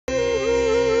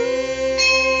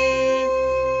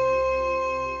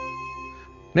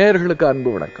நேயர்களுக்கு அன்பு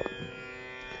வணக்கம்.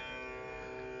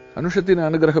 அனுஷத்தின்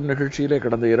அனுகிரகம் நிகழ்ச்சியிலே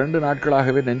கடந்த 2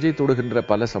 நாட்களாகவே நெஞ்சை தொடுகின்ற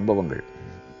பல சம்பவங்கள்.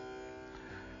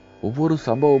 ஒவ்வொரு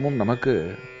சம்பவமும் நமக்கு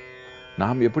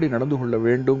நாம் எப்படி நடந்து கொள்ள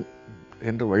வேண்டும்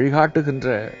என்று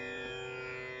வழிகாட்டுகின்ற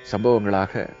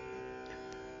சம்பவங்களாக,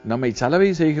 நம்மை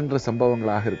சலவை செய்கின்ற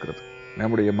சம்பவங்களாக இருக்கிறது.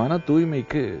 நம்முடைய மன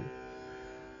தூய்மைக்கு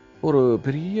ஒரு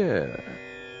பெரிய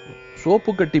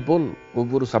சோப்பு கட்டி போல்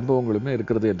ஒவ்வொரு சம்பவங்களுமே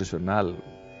இருக்கிறது என்று சொன்னால்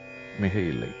மிக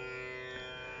இல்லை.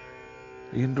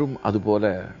 இன்றும் அதுபோல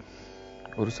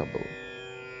ஒரு சம்பவம்.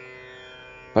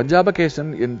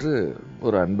 பஞ்சாபகேசன் என்று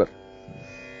ஒரு அன்பர்,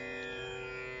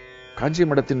 காஞ்சி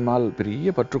மடத்தின் மேல்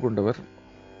பெரிய பற்று கொண்டவர்.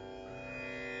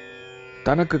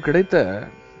 தனக்கு கிடைத்த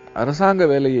அரசாங்க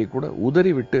வேலையை கூட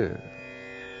உதறிவிட்டு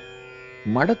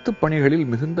மடத்து பணிகளில்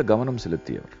மிகுந்த கவனம்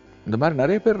செலுத்தியவர். இந்த மாதிரி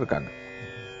நிறைய பேர் இருக்காங்க.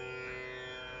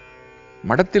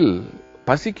 மடத்தில்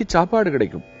பசிக்கு சாப்பாடு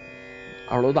கிடைக்கும்,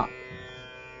 அவ்வளவுதான்.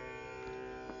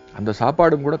 அந்த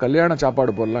சாப்பாடும் கூட கல்யாண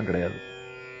சாப்பாடு போலாம் கிடையாது.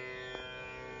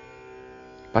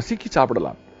 பசிக்கு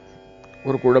சாப்பிடலாம்.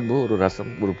 ஒரு குழம்பு, ஒரு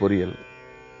ரசம், ஒரு பொரியல்,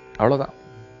 அவ்வளவுதான்.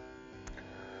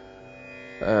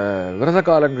 விரத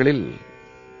காலங்களில்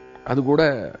அது கூட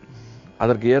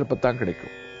அதற்கு ஏற்பத்தான்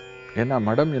கிடைக்கும். ஏன்னா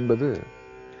மடம் என்பது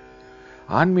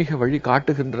ஆன்மீக வழி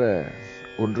காட்டுகின்ற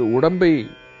ஒன்று, உடம்பை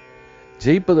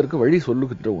ஜெயிப்பதற்கு வழி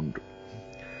சொல்லுகின்ற ஒன்று.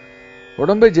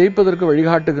 உடம்பை ஜெயிப்பதற்கு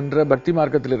வழிகாட்டுகின்ற பக்தி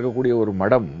மார்க்கத்தில் இருக்கக்கூடிய ஒரு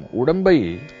மடம் உடம்பை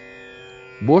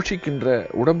போஷிக்கின்ற,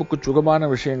 உடம்புக்கு சுகமான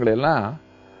விஷயங்களை எல்லாம்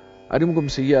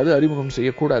அறிமுகம் செய்யாது, அறிமுகம்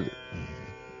செய்யக்கூடாது.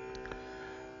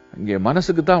 இங்கே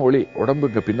மனசுக்கு தான் ஒளி,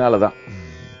 உடம்புக்கு பின்னாலதான்.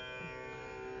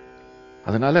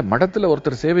 அதனால மடத்துல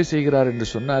ஒருத்தர் சேவை செய்கிறார் என்று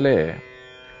சொன்னாலே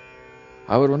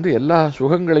அவர் எல்லா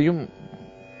சுகங்களையும்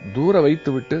தூர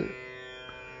வைத்துவிட்டு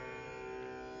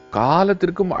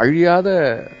காலத்திற்கும் அழியாத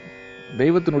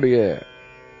தெய்வத்தினுடைய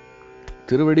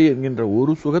திருவடி என்கின்ற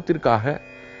ஒரு சுகத்திற்காக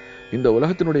இந்த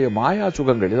உலகத்தினுடைய மாயா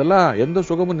சுகங்கள், இதெல்லாம் எந்த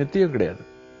சுகமும் நித்தியம் கிடையாது.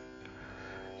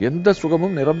 எந்த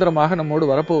சுகமும் நிரந்தரமாக நம்மோடு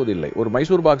வரப்போவதில்லை. ஒரு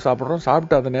மைசூர் பாக் சாப்பிட்றோம்,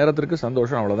 சாப்பிட்டு அந்த நேரத்திற்கு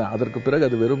சந்தோஷம், அவ்வளவுதான். அதற்கு பிறகு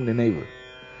அது வெறும் நினைவு.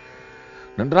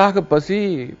 நன்றாக பசி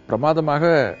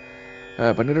பிரமாதமாக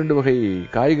 12 வகை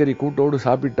காய்கறி கூட்டோடு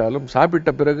சாப்பிட்டாலும்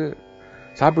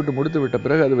சாப்பிட்டு முடித்து விட்ட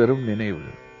பிறகு அது வெறும் நினைவு.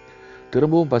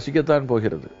 திரும்பவும் பசிக்கத்தான்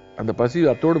போகிறது. அந்த பசி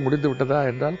அத்தோடு முடிந்து விட்டதா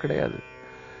என்றால் கிடையாது.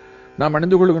 நாம்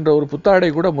அணிந்து கொள்கின்ற ஒரு புத்தாடை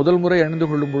கூட முதல் முறை அணிந்து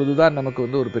கொள்ளும் பொழுதுதான் நமக்கு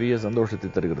ஒரு பெரிய சந்தோஷத்தை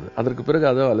தருகிறது. அதற்கு பிறகு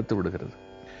அதை அழுத்து விடுகிறது.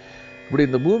 இப்படி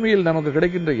இந்த பூமியில் நமக்கு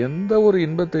கிடைக்கின்ற எந்த ஒரு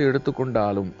இன்பத்தை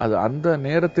எடுத்துக்கொண்டாலும் அது அந்த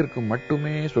நேரத்திற்கு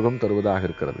மட்டுமே சுகம் தருவதாக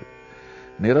இருக்கிறது.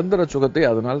 நிரந்தர சுகத்தை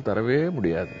அதனால் தரவே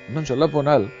முடியாது. இன்னும் சொல்ல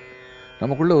போனால்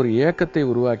நமக்குள்ள ஒரு ஏக்கத்தை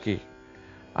உருவாக்கி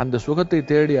அந்த சுகத்தை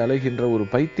தேடி அலைகின்ற ஒரு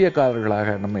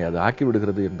பைத்தியக்காரர்களாக நம்மை அது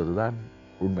ஆக்கிவிடுகிறது என்பதுதான்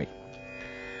உண்மை.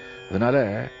 அதனால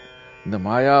இந்த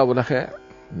மாயா உலக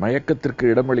மயக்கத்திற்கு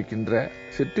இடமளிக்கின்ற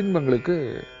சிற்றின்பங்களுக்கு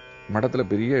மடத்துல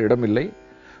பெரிய இடமில்லை.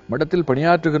 மடத்தில்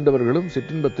பணியாற்றுகின்றவர்களும்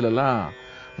சிற்றின்பத்திலெல்லாம்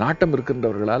நாட்டம்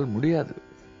இருக்கின்றவர்களால் முடியாது.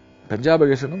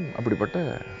 பஞ்சாபகேசனும் அப்படிப்பட்ட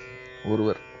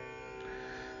ஒருவர்.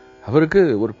 அவருக்கு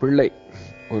ஒரு பிள்ளை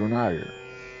ஒரு நாள்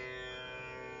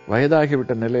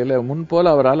வயதாகிவிட்ட நிலையில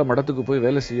முன்போல அவரால் மடத்துக்கு போய்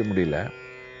வேலை செய்ய முடியல.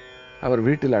 அவர்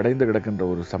வீட்டில் அடைந்து கிடக்கின்ற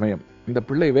ஒரு சமயம், இந்த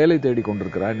பிள்ளை வேலை தேடி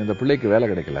கொண்டிருக்கிறான், இந்த பிள்ளைக்கு வேலை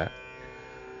கிடைக்கல.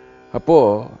 அப்போ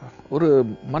ஒரு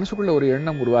மனசுக்குள்ள ஒரு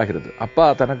எண்ணம் உருவாகிறது. அப்பா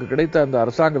தனக்கு கிடைத்த அந்த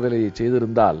அரசாங்க வேலையை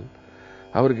செய்திருந்தால்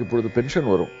அவருக்கு இப்பொழுது பென்ஷன்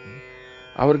வரும்.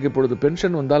 அவருக்கு இப்பொழுது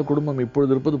பென்ஷன் வந்தால் குடும்பம்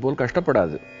இப்பொழுது இருப்பது போல்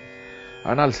கஷ்டப்படாது.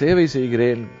 ஆனால் சேவை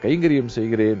செய்கிறேன், கைங்கரியம்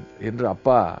செய்கிறேன் என்று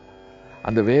அப்பா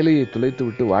அந்த வேலையை துளைத்து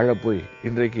விட்டு வாழப்போய்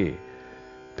இன்றைக்கு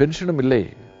பென்ஷனும் இல்லை,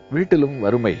 வீட்டிலும்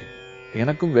வறுமை,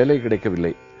 எனக்கும் வேலை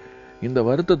கிடைக்கவில்லை. இந்த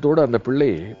வருத்தத்தோடு அந்த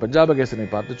பிள்ளை பஞ்சாபகேசனை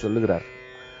பார்த்து சொல்லுகிறார்,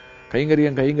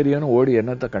 கைங்கரியம் ஓடி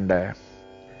என்னத்தை கண்ட,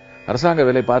 அரசாங்க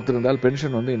வேலை பார்த்திருந்தால்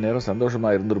பென்ஷன் இந்நேரம் சந்தோஷமா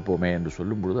இருந்திருப்போமே என்று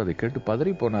சொல்லும் பொழுது அதை கேட்டு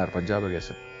பதறி போனார்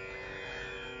பஞ்சாபகேசன்.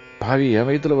 பாவி, என்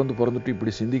வயிற்றுல பிறந்துட்டு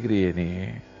இப்படி சிந்திக்கிறியே, நீ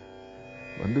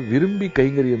விரும்பி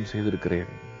கைங்கரியம்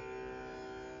செய்திருக்கிறேன்,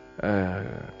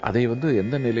 அதை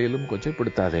எந்த நிலையிலும்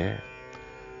கொச்சைப்படுத்தாதே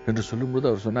என்று சொல்லும்போது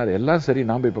அவர் சொன்னார், எல்லாம் சரி,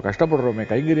 நாம் இப்ப கஷ்டப்படுறோமே,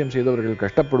 கைங்கரியம் செய்தவர்கள்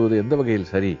கஷ்டப்படுவது எந்த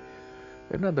வகையில் சரி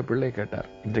என்று அந்த பிள்ளை கேட்டார்.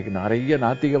 இன்றைக்கு நிறைய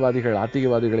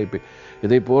ஆத்திகவாதிகளை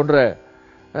இதை போன்ற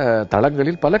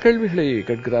தளங்களில் பல கேள்விகளை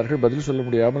கேட்கிறார்கள். பதில் சொல்ல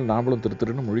முடியாமல் நாமளும்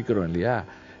திருன்னு முழிக்கிறோம் இல்லையா?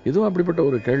 இதுவும் அப்படிப்பட்ட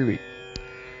ஒரு கேள்வி.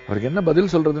 அவருக்கு என்ன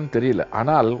பதில் சொல்றதுன்னு தெரியல.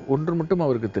 ஆனால் ஒன்று மட்டும்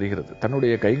அவருக்கு தெரிகிறது,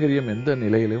 தன்னுடைய கைங்கரியம் எந்த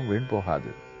நிலையிலும் வீண்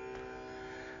போகாது,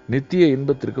 நித்திய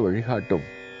இன்பத்திற்கு வழிகாட்டும்,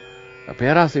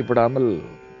 பேராசைப்படாமல்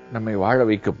நம்மை வாழ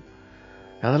வைக்கும்.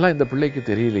 அதெல்லாம் இந்த பிள்ளைக்கு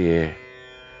தெரியலையே,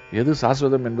 எது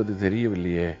சாஸ்வதம் என்பது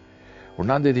தெரியவில்லையே.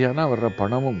 1ஆம் தேதியானா வர்ற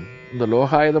பணமும் இந்த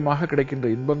லோகாயுதமாக கிடைக்கின்ற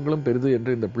இன்பங்களும் பெரிது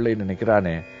என்று இந்த பிள்ளை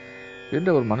நினைக்கிறானே என்று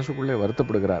அவர் மனசுக்குள்ளே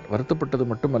வருத்தப்படுகிறார். வருத்தப்பட்டது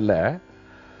மட்டுமல்ல,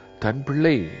 தன்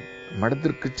பிள்ளை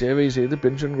மடத்திற்கு சேவை செய்து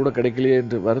பென்ஷன் கூட கிடைக்கலையே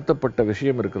என்று வருத்தப்பட்ட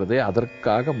விஷயம் இருக்கிறதே,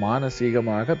 அதற்காக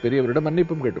மானசீகமாக பெரியவரிடம்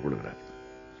மன்னிப்பும் கேட்டுக்கொள்கிறார்.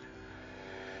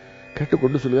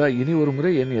 கேட்டுக்கொண்டு சொல்லுகிறார், இனி ஒரு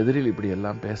முறை என் எதிரில் இப்படி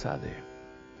எல்லாம் பேசாதே.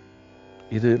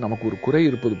 இது நமக்கு ஒரு குறை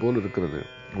இருப்பது போல் இருக்கிறது.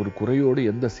 ஒரு குறையோடு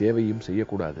எந்த சேவையும்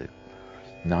செய்யக்கூடாது.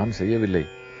 நான் செய்யவில்லை,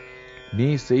 நீ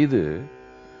செய்து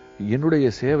என்னுடைய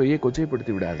சேவையை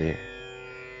கொச்சைப்படுத்தி விடாதே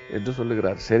என்று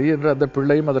சொல்லுகிறார். சரி என்று அந்த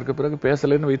பிள்ளையும் அதற்கு பிறகு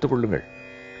பேசலைன்னு வைத்துக் கொள்ளுங்கள்.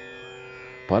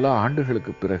 பல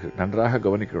ஆண்டுகளுக்கு பிறகு, நன்றாக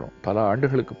கவனிக்கணும், பல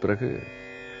ஆண்டுகளுக்கு பிறகு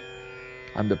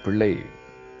அந்த பிள்ளை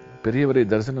பெரியவரை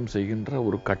தரிசனம் செய்கின்ற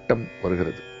ஒரு கட்டம்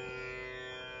வருகிறது.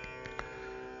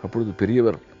 அப்பொழுது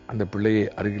பெரியவர் அந்த பிள்ளையை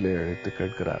அருகிலே அழைத்து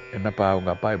கேட்கிறார், என்னப்பா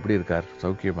உங்க அப்பா எப்படி இருக்கார்,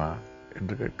 சௌக்கியமா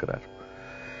என்று கேட்கிறார்.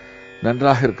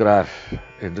 நன்றாக இருக்கிறார்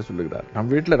என்று சொல்லுகிறார்.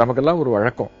 நம் வீட்டில் நமக்கெல்லாம் ஒரு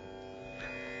வழக்கம்,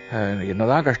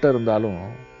 என்னதான் கஷ்டம் இருந்தாலும்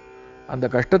அந்த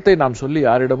கஷ்டத்தை நாம் சொல்லி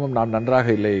யாரிடமும் நான் நன்றாக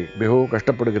இல்லை, மிகவும்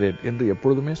கஷ்டப்படுகிறேன் என்று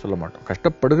எப்பொழுதுமே சொல்ல மாட்டோம்.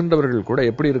 கஷ்டப்படுகின்றவர்கள் கூட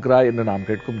எப்படி இருக்கிறாய் என்று நாம்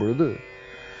கேட்கும் பொழுது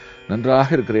நன்றாக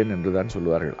இருக்கிறேன் என்றுதான்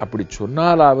சொல்லுவார்கள். அப்படி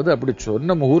சொன்னாலாவது, அப்படி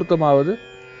சொன்ன முகூர்த்தமாவது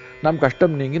நாம்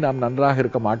கஷ்டம் நீங்கி நாம் நன்றாக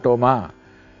இருக்க மாட்டோமா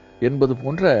என்பது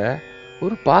போன்ற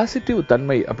ஒரு பாசிட்டிவ்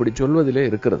தன்மை அப்படி சொல்வதிலே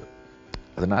இருக்கிறது.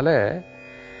 அதனால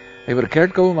இவர்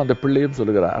கேட்கவும் அந்த பிள்ளையும்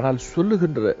சொல்லுகிறார். ஆனால்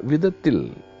சொல்லுகின்ற விதத்தில்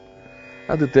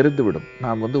அது தெரிந்துவிடும்.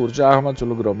 நாம் உற்சாகமா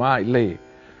சொல்லுகிறோமா இல்லை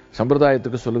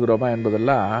சம்பிரதாயத்துக்கு சொல்லுகிறோமா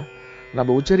என்பதெல்லாம்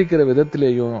நம்ம உச்சரிக்கிற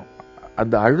விதத்திலேயும்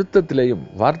அந்த அழுத்தத்திலேயும்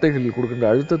வார்த்தைகளில் கொடுக்கின்ற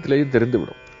அழுத்தத்திலேயும்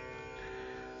தெரிந்துவிடும்.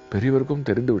 பெரியவருக்கும்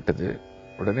தெரிந்து விட்டது.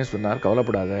 உடனே சொன்னார்,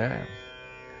 கவலைப்படாத,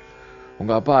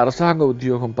 உங்க அப்பா அரசாங்க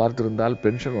உத்தியோகம் பார்த்திருந்தால்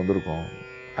பென்ஷன் வந்திருக்கும்.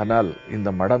 ஆனால் இந்த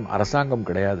மடம் அரசாங்கம்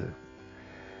கிடையாது.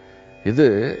 இது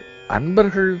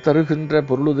அன்பர்கள் தருகின்ற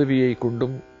பொருளுதவியை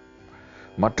கொண்டும்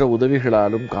மற்ற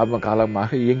உதவிகளாலும் காலமாக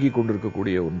இயங்கிக்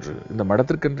கொண்டிருக்கக்கூடிய ஒன்று. இந்த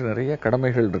மடத்திற்கென்று நிறைய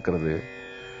கடமைகள் இருக்கிறது,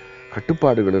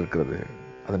 கட்டுப்பாடுகள் இருக்கிறது.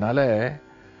 அதனால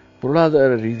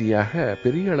பொருளாதார ரீதியாக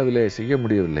பெரிய அளவிலே செய்ய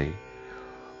முடியவில்லை.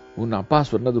 உன் அப்பா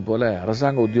சொன்னது போல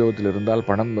அரசாங்க உத்தியோகத்தில் இருந்தால்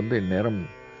பணம் இந்நேரம்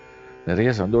நிறைய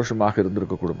சந்தோஷமாக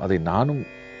இருந்திருக்கக்கூடும். அதை நானும்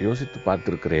யோசித்து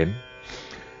பார்த்திருக்கிறேன்.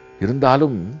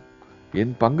 இருந்தாலும்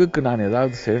என் பங்குக்கு நான்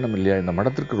ஏதாவது செய்யணும் இல்லையா? இந்த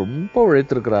மடத்திற்கு ரொம்ப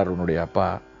உழைத்திருக்கிறார் உன்னுடைய அப்பா.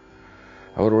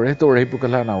 அவர் உழைத்த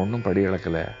உழைப்புக்கெல்லாம் நான் ஒன்றும் படி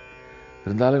இழக்கல.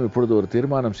 இருந்தாலும் இப்பொழுது ஒரு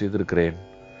தீர்மானம் செய்திருக்கிறேன்.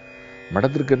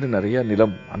 மடத்திற்கென்று நிறைய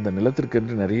நிலம், அந்த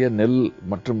நிலத்திற்கென்று நிறைய நெல்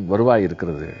மற்றும் வருவாய்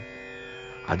இருக்கிறது.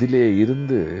 அதிலே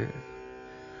இருந்து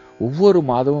ஒவ்வொரு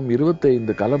மாதமும்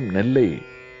 25 கலம் நெல்லை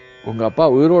உங்க அப்பா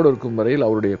உயிரோடு இருக்கும் வரையில்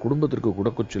அவருடைய குடும்பத்திற்கு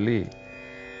கொடுக்க சொல்லி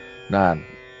நான்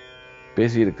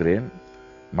பேசியிருக்கிறேன்.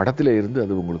 மடத்திலே இருந்து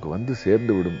அது உங்களுக்கு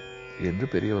சேர்ந்து விடும் என்று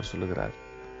பெரியவர் சொல்லுகிறார்.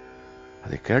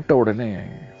 அதை கேட்ட உடனே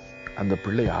அந்த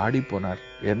பிள்ளை ஆடி போனார்.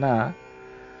 ஏன்னா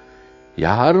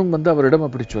யாரும் அவரிடம்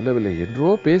அப்படி சொல்லவில்லை. என்றோ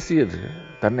பேசியது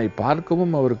தன்னை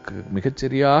பார்க்கவும் அவருக்கு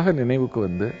மிகச்சரியாக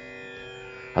நினைவுக்கு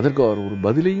அதற்கு அவர் ஒரு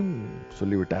பதிலையும்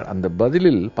சொல்லிவிட்டார். அந்த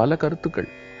பதிலில் பல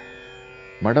கருத்துக்கள்.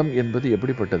 மடம் என்பது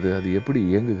எப்படிப்பட்டது, அது எப்படி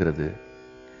இயங்குகிறது,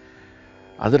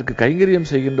 அதற்கு கைங்கரியம்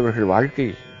செய்கின்றவர்கள் வாழ்க்கை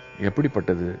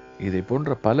எப்படிப்பட்டது, இதை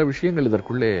போன்ற பல விஷயங்கள்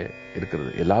இதற்குள்ளே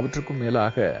இருக்கிறது. எல்லாவற்றுக்கும்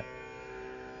மேலாக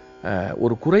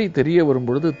ஒரு குறை தெரிய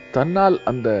வரும்பொழுது தன்னால்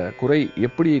அந்த குறை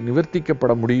எப்படி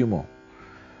நிவர்த்திக்கப்பட முடியுமோ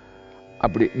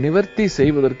அப்படி நிவர்த்தி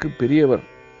செய்வதற்கு பெரியவர்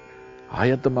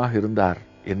ஆயத்தமாக இருந்தார்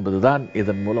என்பதுதான்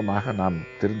இதன் மூலமாக நாம்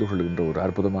தெரிந்து கொள்கின்ற ஒரு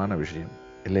அற்புதமான விஷயம்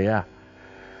இல்லையா?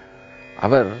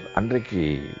 அவர் அன்றைக்கு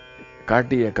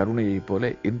காட்டிய கருணையைப்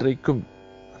போல இன்றைக்கும்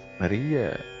நிறைய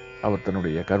அவர்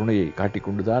தன்னுடைய கருணையை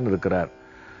காட்டிக்கொண்டுதான் இருக்கிறார்.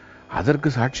 அதற்கு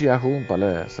சாட்சியாகவும் பல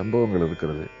சம்பவங்கள்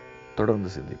இருக்கிறது.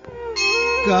 தொடர்ந்து சிந்திப்போம்.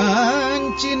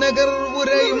 காஞ்சி நகர்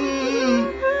உரையும்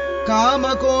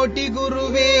காமகோட்டி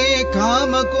குருவே,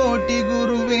 காமகோட்டி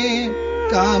குருவே,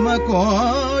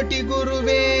 காமகோட்டி குரு